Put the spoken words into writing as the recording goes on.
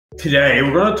Today,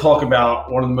 we're going to talk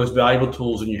about one of the most valuable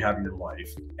tools that you have in your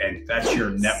life, and that's your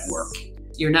network.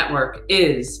 Your network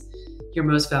is your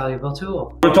most valuable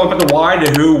tool. We're going to talk about the why,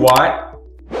 the who, what,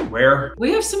 where.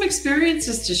 We have some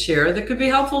experiences to share that could be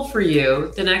helpful for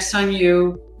you the next time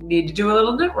you need to do a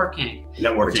little networking.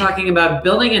 We're talking about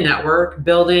building a network,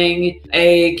 building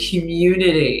a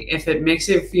community. If it makes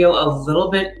you feel a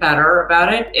little bit better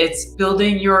about it, it's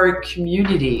building your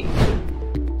community.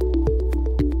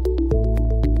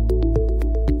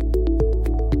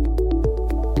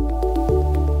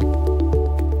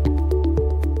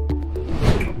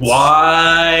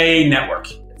 Why network?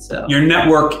 So, your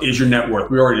network is your net worth.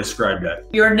 We already described that.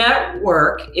 Your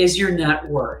network is your net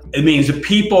worth. It means the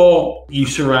people you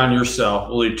surround yourself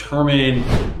will determine.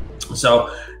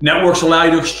 So networks allow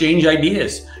you to exchange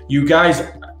ideas. You guys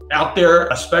out there,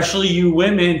 especially you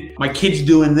women, my kid's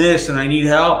doing this and I need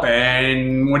help.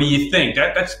 And what do you think?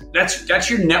 That's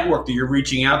your network that you're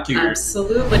reaching out to.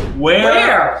 Absolutely.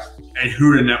 Where? And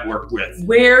who to network with.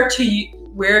 Where do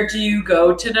you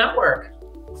go to network?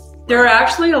 There are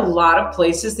actually a lot of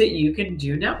places that you can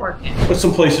do networking. What's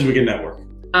some places we can network?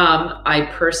 I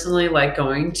personally like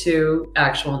going to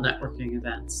actual networking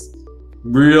events.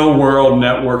 Real world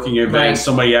networking events. Right.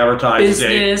 Somebody advertises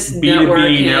business,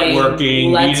 B2B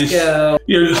networking. Let's go.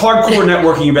 Hardcore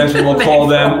networking events, we'll call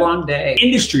them. A long day.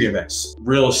 Industry events,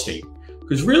 real estate.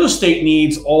 Because real estate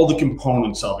needs all the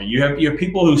components of it. You have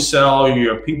people who sell, you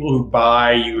have people who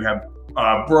buy, you have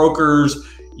brokers,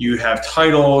 you have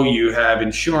title, you have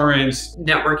insurance.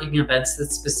 Networking events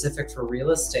that's specific for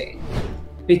real estate,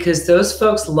 because those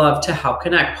folks love to help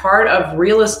connect. Part of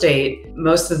real estate,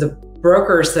 most of the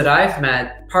brokers that I've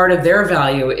met, part of their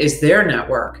value is their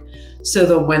network. So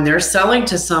that when they're selling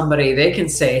to somebody, they can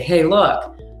say, hey,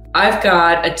 look, I've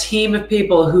got a team of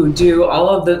people who do all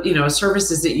of the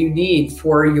services that you need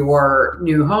for your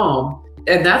new home.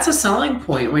 And that's a selling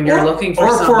point when you're looking for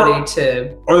somebody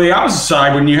to... Or the opposite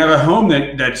side, when you have a home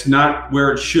that's not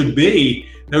where it should be,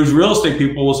 those real estate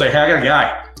people will say, hey, I got a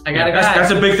guy. I got a guy. That's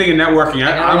a big thing in networking.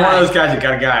 I'm one of those guys that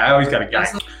got a guy. I always got a guy.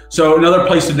 So another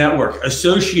place to network,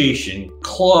 association,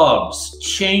 clubs,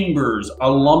 chambers,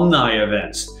 alumni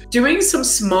events. Doing some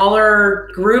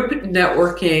smaller group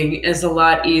networking is a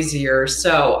lot easier.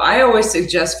 So I always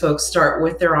suggest folks start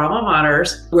with their alma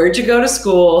maters. Where'd you go to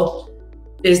school?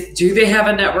 Do they have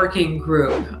a networking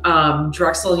group?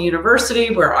 Drexel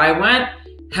University, where I went,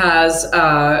 has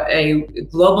a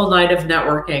global night of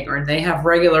networking, or they have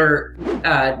regular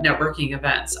networking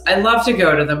events. I love to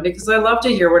go to them because I love to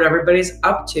hear what everybody's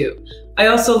up to. I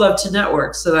also love to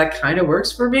network, so that kind of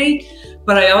works for me.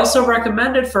 But I also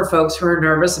recommend it for folks who are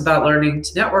nervous about learning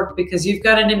to network, because you've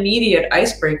got an immediate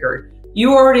icebreaker.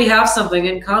 You already have something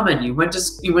in common. You went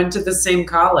to the same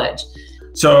college.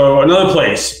 So another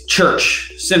place,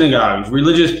 church, synagogues,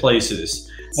 religious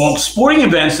places. Well, sporting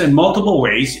events in multiple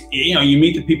ways. You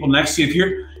meet the people next to you. If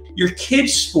your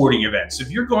kids' sporting events,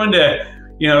 if you're going to,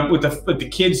 with the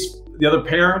kids, the other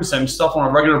parents and stuff on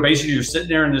a regular basis, you're sitting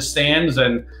there in the stands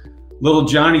and little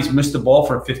Johnny's missed the ball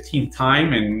for a 15th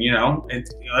time, and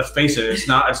let's face it, it's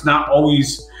not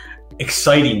always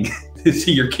exciting to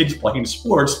see your kids playing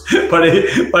sports, but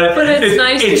it's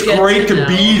nice. It's great to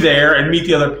be there and meet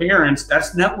the other parents.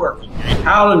 That's networking.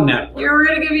 How to network. We're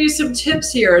going to give you some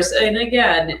tips here. And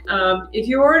again, if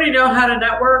you already know how to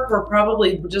network, we're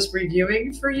probably just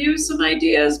reviewing for you some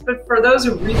ideas. But for those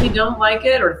who really don't like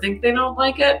it or think they don't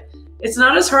like it, it's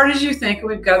not as hard as you think. And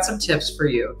we've got some tips for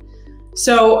you.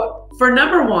 So for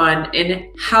number one,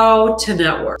 in how to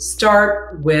network,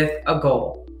 start with a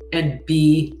goal and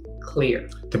be clear.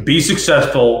 To be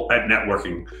successful at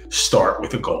networking, start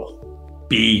with a goal.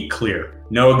 Be clear.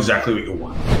 Know exactly what you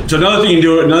want. So another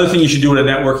thing you should do at a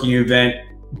networking event,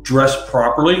 dress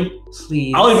properly.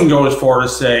 Please. I'll even go as far to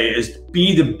say is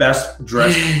be the best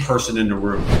dressed person in the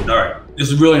room. All right, this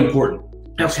is really important.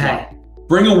 Okay.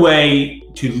 Bring a way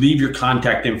to leave your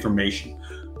contact information.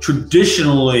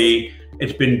 Traditionally,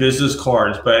 it's been business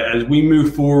cards, but as we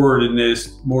move forward in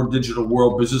this more digital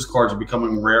world, business cards are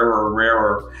becoming rarer and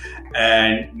rarer.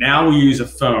 And now we use a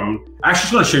phone. I actually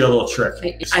just want to show you a little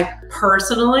trick. I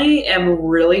personally am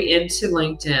really into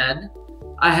LinkedIn.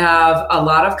 I have a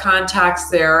lot of contacts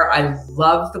there. I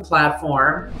love the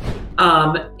platform.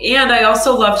 And I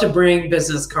also love to bring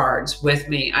business cards with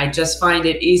me. I just find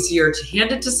it easier to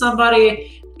hand it to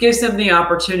somebody, gives them the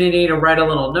opportunity to write a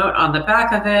little note on the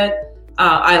back of it.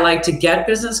 I like to get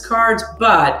business cards,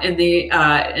 but in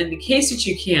the case that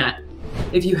you can't,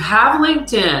 if you have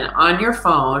LinkedIn on your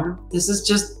phone, this is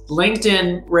just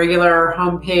LinkedIn regular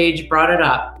homepage, brought it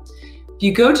up. If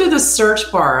you go to the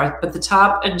search bar at the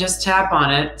top and just tap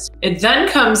on it, it then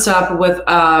comes up with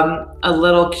a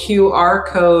little QR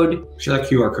code. Show that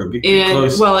QR code. And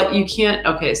close. Well, you can't.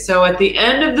 Okay, so at the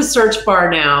end of the search bar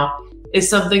now is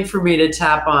something for me to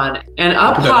tap on, and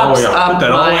up pops up Put that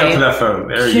all the way up to that phone.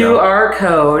 There you go. QR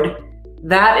code.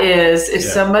 That is, if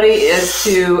somebody is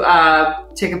to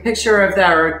take a picture of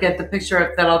that or get the picture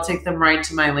of that, I'll take them right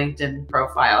to my LinkedIn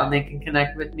profile and they can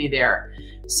connect with me there.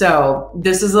 So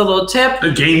this is a little tip.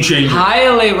 A game changer.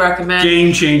 Highly recommend.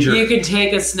 Game changer. You can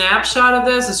take a snapshot of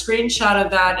this, a screenshot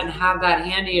of that, and have that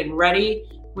handy and ready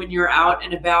when you're out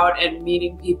and about and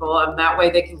meeting people, and that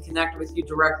way they can connect with you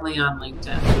directly on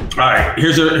LinkedIn. All right,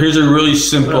 here's a really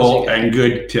simple and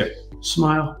good tip.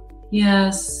 Smile.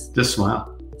 Yes. Just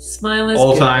smile. Smile is all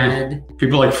the good. time.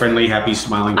 People like friendly, happy,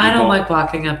 smiling people. I don't like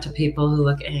walking up to people who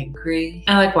look angry.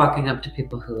 I like walking up to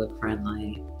people who look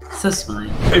friendly. So smile.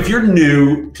 If you're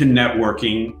new to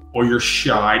networking or you're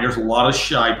shy, there's a lot of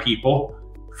shy people.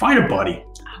 Find a buddy.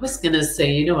 I was gonna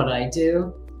say, you know what I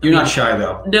do? You're not shy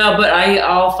though. No, but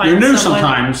I'll find. You're new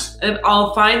sometimes.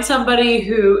 I'll find somebody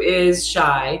who is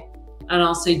shy, and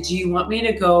I'll say, "Do you want me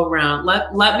to go around?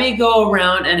 Let me go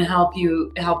around and help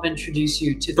introduce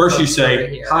you to." First, you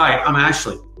say, "Hi, I'm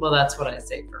Ashley." Well, that's what I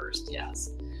say first.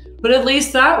 Yes, but at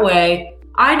least that way,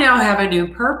 I now have a new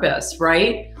purpose,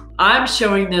 right? I'm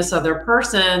showing this other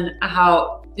person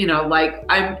how, like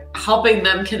I'm helping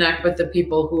them connect with the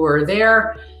people who are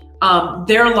there.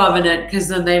 They're loving it because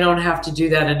then they don't have to do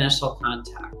that initial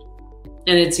contact,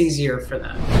 and it's easier for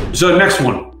them. So next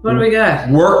one. What do we got?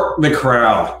 Work the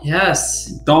crowd. Yes.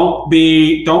 Don't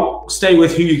stay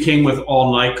with who you came with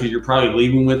all night because you're probably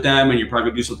leaving with them and you're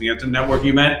probably gonna do something at the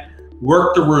networking event.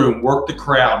 Work the room, work the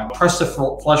crowd. Press the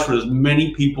flush with as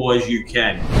many people as you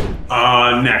can.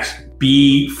 Next,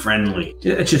 be friendly.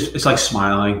 It's like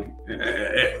smiling.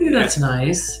 That's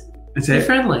nice. Be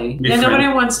friendly. Nobody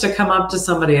wants to come up to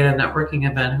somebody at a networking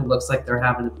event who looks like they're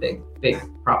having a big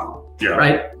problem. Yeah.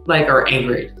 Right? Like, or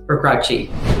angry or grouchy.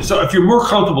 So if you're more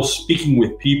comfortable speaking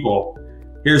with people,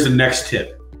 here's the next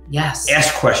tip. Yes.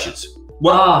 Ask questions.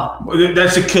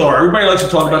 That's a killer. Everybody likes to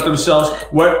talk about themselves.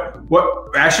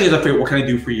 Ashley, as a favor, what can I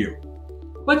do for you?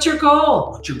 What's your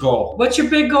goal? What's your goal? What's your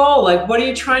big goal? Like, what are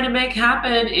you trying to make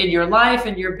happen in your life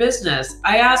and your business?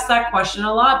 I ask that question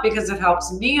a lot because it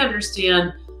helps me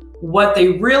understand what they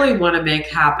really want to make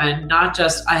happen, not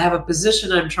just I have a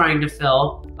position I'm trying to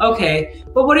fill. Okay,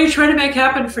 but what are you trying to make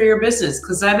happen for your business?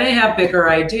 Because I may have bigger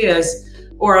ideas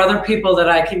or other people that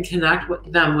I can connect with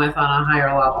them with on a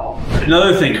higher level.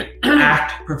 Another thing,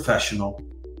 act professional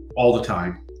all the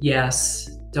time. Yes.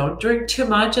 Don't drink too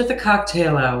much at the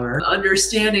cocktail hour.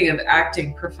 Understanding of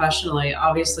acting professionally,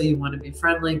 obviously you want to be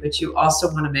friendly, but you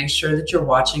also want to make sure that you're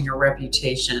watching your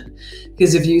reputation.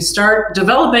 Because if you start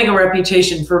developing a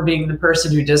reputation for being the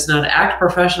person who does not act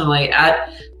professionally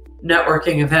at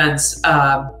networking events,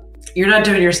 you're not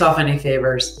doing yourself any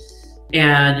favors.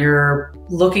 And you're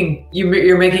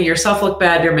making yourself look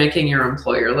bad, you're making your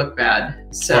employer look bad.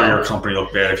 Or your company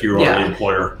look bad if you were the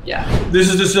employer. Yeah. This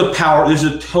is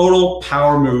a total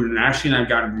power move, and Ashley and I've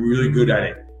gotten really good at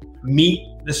it.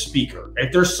 Meet the speaker.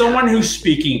 If there's someone who's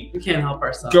speaking, we can't help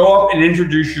ourselves. Go up and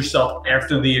introduce yourself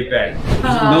after the event.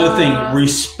 Another thing,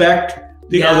 respect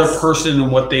the other person and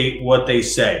what they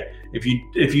say. If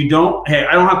you don't, hey,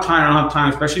 I don't have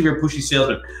time, especially if you're a pushy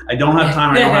salesman. I don't have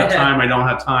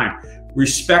time.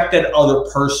 Respect that other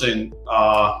person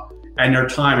and their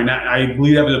time. And I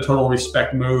believe that was a total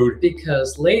respect mood.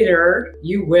 Because later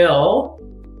you will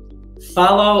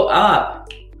follow up.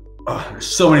 There's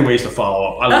so many ways to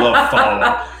follow up. I love follow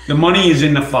up. The money is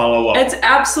in the follow up. It's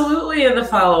absolutely in the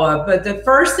follow up. But the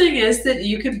first thing is that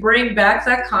you can bring back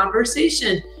that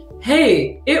conversation.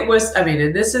 Hey, and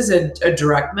this is a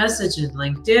direct message in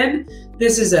LinkedIn.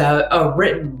 This is a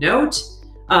written note.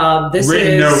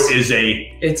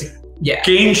 It's a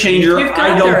game changer. If you've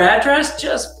got their address,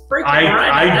 just freaking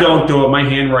I don't do it. My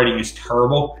handwriting is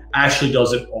terrible. Ashley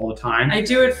does it all the time. I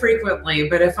do it frequently,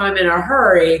 but if I'm in a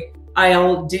hurry,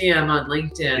 I'll DM on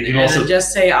LinkedIn and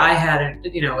just say I had it.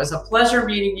 It was a pleasure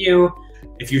meeting you.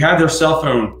 If you have their cell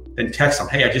phone, then text them.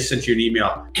 Hey, I just sent you an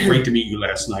email. Great to meet you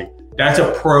last night. That's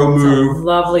a pro move. A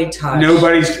lovely touch.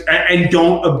 And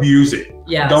don't abuse it.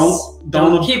 Yes.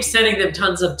 Don't keep sending them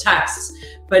tons of texts,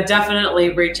 but definitely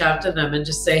reach out to them and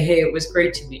just say, hey, it was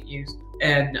great to meet you.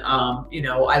 And,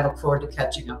 I look forward to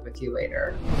catching up with you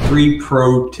later. 3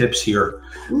 pro tips here.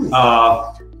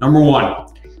 Number 1,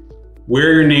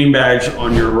 wear your name badge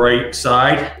on your right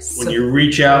side. When you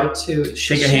reach out to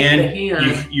shake a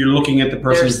hand, you're looking at the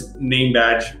person's name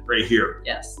badge right here.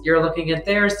 Yes, you're looking at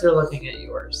theirs, they're looking at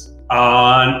yours.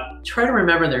 Try to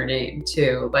remember their name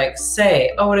too. Like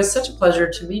say, oh, it is such a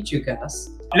pleasure to meet you,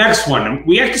 Gus. Next one,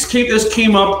 this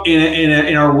came up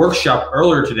in our workshop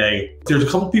earlier today. There's a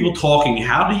couple people talking.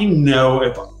 How do you know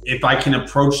if I can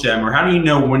approach them, or how do you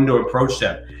know when to approach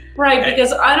them? Right,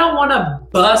 because I don't want to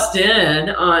bust in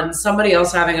on somebody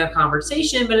else having a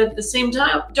conversation, but at the same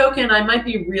token, I might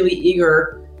be really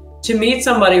eager to meet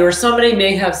somebody, or somebody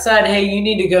may have said, hey, you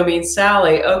need to go meet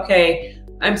Sally. Okay,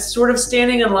 I'm sort of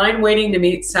standing in line waiting to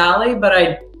meet Sally, but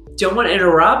I don't want to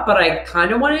interrupt, but I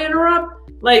kind of want to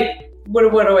interrupt. Like,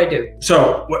 what do I do?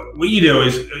 So what you do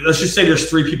is, let's just say there's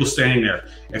 3 people standing there.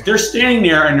 If they're standing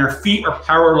there and their feet are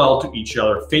parallel to each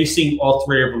other, facing all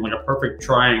 3 of them like a perfect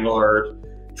triangle or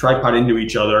tripod into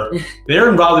each other, they're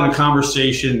involved in a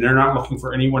conversation. They're not looking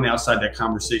for anyone outside that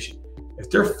conversation. If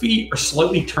their feet are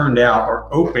slightly turned out or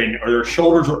open, or their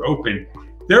shoulders are open,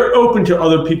 they're open to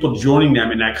other people joining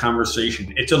them in that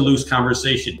conversation. It's a loose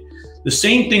conversation. The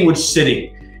same thing with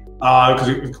sitting,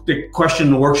 because the question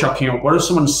in the workshop came up, what if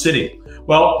someone's sitting?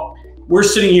 Well, we're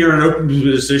sitting here in an open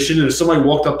position, and if somebody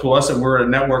walked up to us and we're at a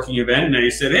networking event and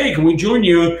they said, hey, can we join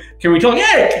you? Can we talk?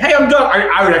 Hey, I'm Gus.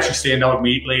 I would actually stand up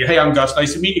immediately. Hey, I'm Gus.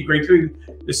 Nice to meet you. Great to meet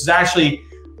you. This is actually...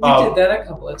 We did that a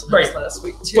couple of times last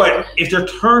week too. But if they're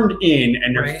turned in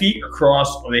and their feet are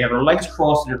crossed, or they have their legs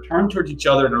crossed and they're turned towards each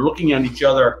other and they're looking at each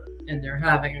other, and they're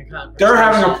having a conversation. They're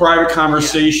having a private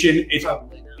conversation. Yeah, it's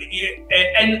probably not.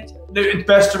 And it's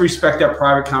best to respect that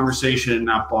private conversation and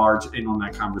not barge in on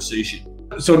that conversation.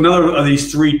 So another of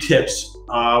these 3 tips,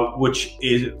 which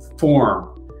is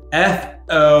FORM,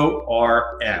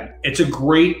 FORM. It's a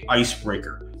great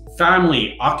icebreaker.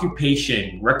 Family,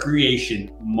 occupation, recreation,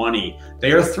 money.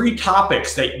 They are 3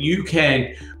 topics that you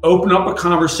can open up a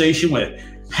conversation with.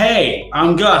 Hey,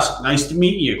 I'm Gus. Nice to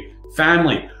meet you.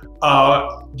 Family.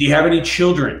 Do you have any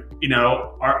children? You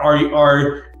know,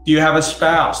 do you have a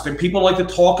spouse? That people like to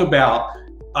talk about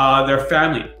their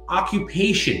family.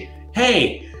 Occupation.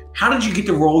 Hey, how did you get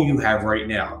the role you have right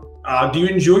now? Do you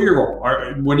enjoy your role?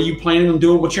 What are you planning on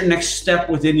doing? What's your next step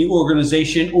within the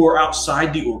organization or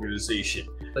outside the organization?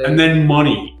 And then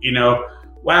money, you know,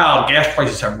 wow, gas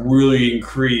prices have really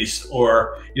increased.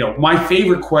 Or, you know, my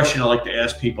favorite question I like to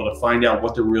ask people to find out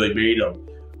what they're really made of.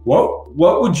 What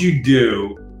would you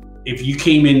do if you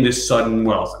came into sudden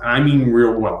wealth? And I mean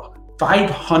real wealth.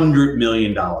 $500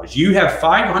 million. You have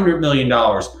 $500 million.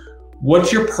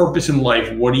 What's your purpose in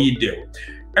life? What do you do?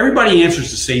 Everybody answers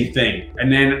the same thing.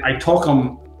 And then I talk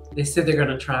them. They said they're going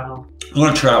to travel. I'm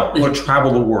going to travel. I'm going to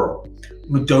travel the world.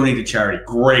 I'm going to donate to charity.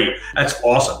 Great. That's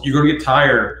awesome. You're going to get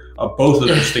tired of both of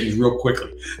those things real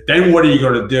quickly. Then what are you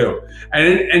going to do?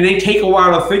 And they take a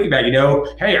while to think about, you know,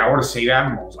 hey, I want to save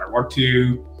animals. I want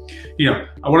to, you know,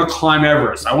 I want to climb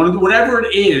Everest. I want to do whatever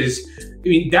it is. I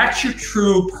mean, that's your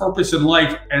true purpose in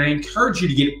life. And I encourage you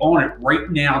to get on it right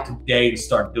now, today, and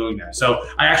start doing that. So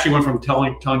I actually went from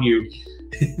telling you,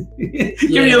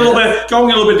 giving you a little bit,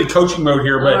 going a little bit to coaching mode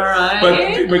here,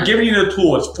 but giving you the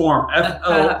tool. It's FORM,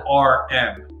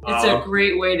 FORM. It's a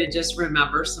great way to just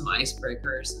remember some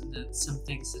icebreakers and then some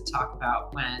things to talk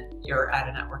about when you're at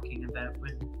a networking event,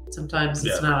 when sometimes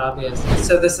it's not obvious.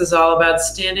 So this is all about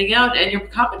standing out, and your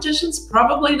competition's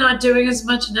probably not doing as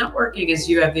much networking as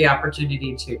you have the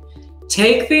opportunity to.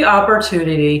 Take the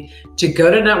opportunity to go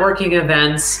to networking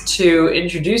events, to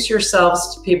introduce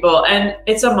yourselves to people, and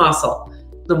it's a muscle.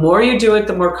 The more you do it,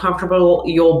 the more comfortable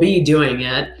you'll be doing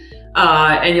it,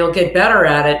 and you'll get better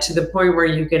at it to the point where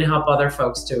you can help other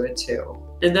folks do it too.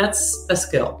 And that's a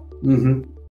skill. Mm-hmm.